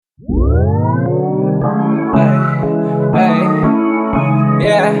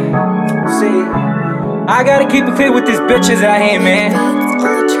Yeah, see, I gotta keep it fit with these bitches out here, man.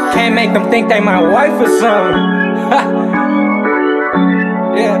 Can't make them think they my wife or something.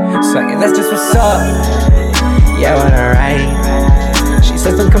 Yeah, so yeah, that's just what's up. Yeah, what alright. She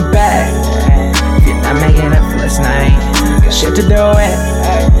said don't come back if you're not making up for last night. Got shit to do it,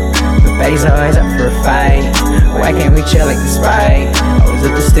 but Betty's always up for a fight. Why can't we chill like this, right? I was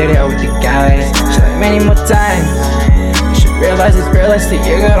at the studio with the guys, chill like many more times. Realize it's realistic,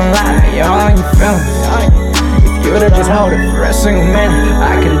 you're gonna lie, you're all in your feelings. If you would've just held it for a single minute,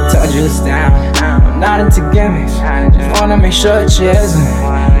 I could've told you it's down. I'm not into gimmicks, just wanna make sure that she isn't.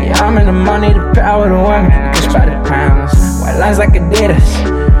 Yeah, I'm in the money, the power, the women, push by the pounds. White lines like Adidas,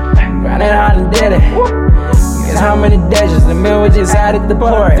 grinding hard and did it. Guess how many dishes, the meal we just had at the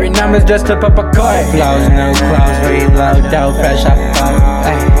port. 3 numbers just to pop a court. Flows, no clothes, reload, dope, fresh off the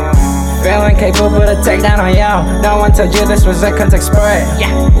boat. Feeling capable to take down on y'all. No one told you this was a contact sport.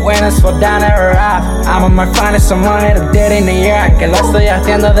 Winners fall down every off. I'm on my finest, someone hit a dead in the year. Que lo estoy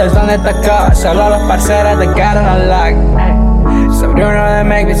haciendo desde donde tocó. Solo los parceros de got it unlocked. So you know that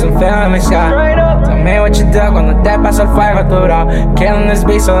make me some feeling like Scott. Tell me what you do cuando te paso el fuego duro. Killing this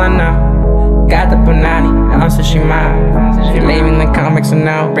beat so I know. Got the panani, I'm so she mine. If you're leaving the comics or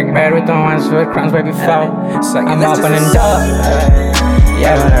no. Break bread with the ones with crumbs way before. So I'm opening doors.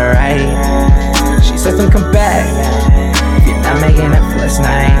 Yeah, but alright. She said don't come back if you're not making up for last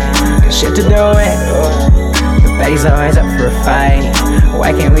night. Got shit to do it, but Betty's always up for a fight.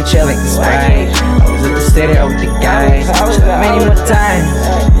 Why can't we chill like this, right? I was at the studio with the guys, chill many more times.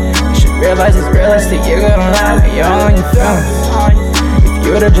 You should realize it's realistic, you're gonna lie, you're all in your feelings. If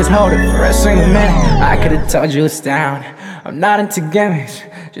you would've just held it for a single minute, I could've told you it's down. I'm not into gimmicks,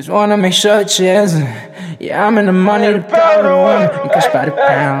 just wanna make sure that she isn't. Yeah, I'm in the money, the power, the woman, and cash by the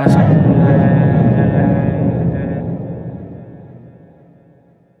pounds.